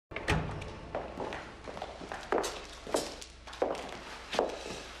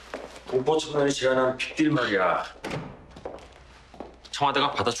공보청년이 제안한 빅딜 말이야.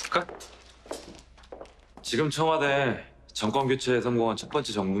 청와대가 받아줄까? 지금 청와대 정권 교체에 성공한 첫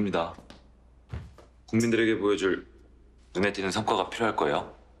번째 정부입니다. 국민들에게 보여줄 눈에 띄는 성과가 필요할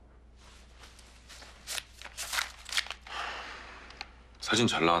거예요. 사진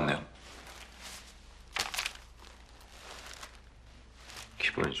잘 나왔네요.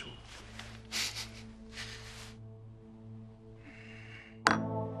 기분이죠.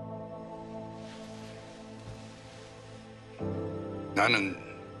 나는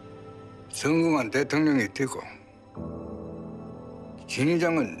성공한 대통령이 되고 진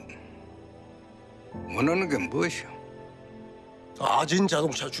의장은 원하는 게 무엇이오? 아진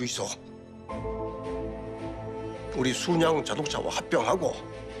자동차 주이소. 우리 순양 자동차와 합병하고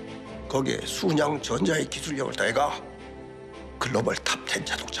거기에 순양 전자의 기술력을 더해가 글로벌 탑10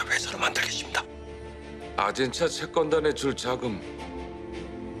 자동차 회사로 만들겠습니다. 아젠차 채권단에 줄 자금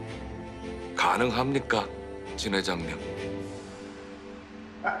가능합니까, 진 회장님?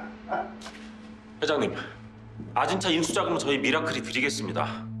 회장님, 아진차 인수자금은 저희 미라클이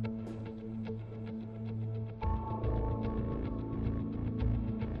드리겠습니다.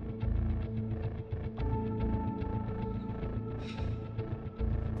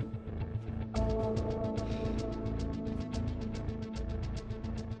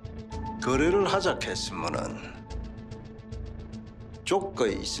 거래를 하자 했으면은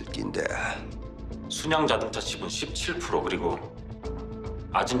조건이 있을 낀데 순양 자동차 지분 17% 그리고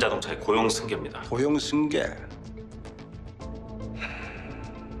아진 자동차의 고용 승계입니다. 고용 승계.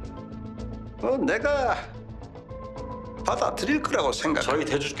 내가 받아들일 거라고 생각해. 저희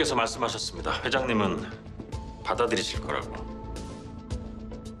대주주께서 말씀하셨습니다. 회장님은 받아들이실 거라고.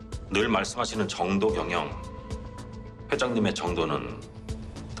 늘 말씀하시는 정도 경영. 회장님의 정도는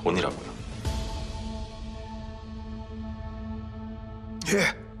돈이라고요.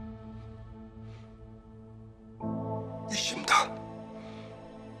 예. 있습니다.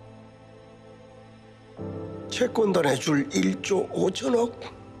 채권단에 줄 1조 5천억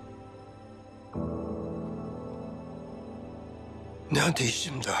내한테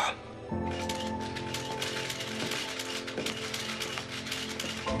있습니다.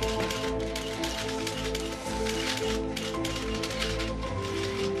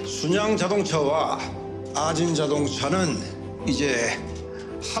 순양 자동차와 아진 자동차는 이제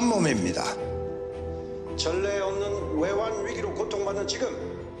한 몸입니다. 전례 없는 외환 위기로 고통받는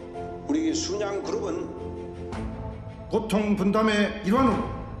지금 우리 순양 그룹은 고통 분담의 일환으로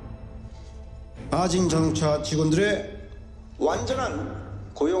아진 자동차 직원들의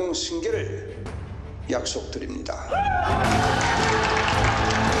완전한 고용 승계를 약속드립니다.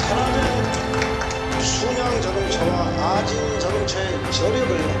 하나는 순양 자동차와 아진 자동차의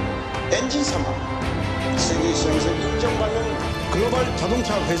저력을 엔진 삼아 세계시장에서 인정받는 글로벌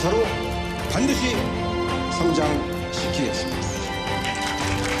자동차 회사로 반드시 성장시키겠습니다.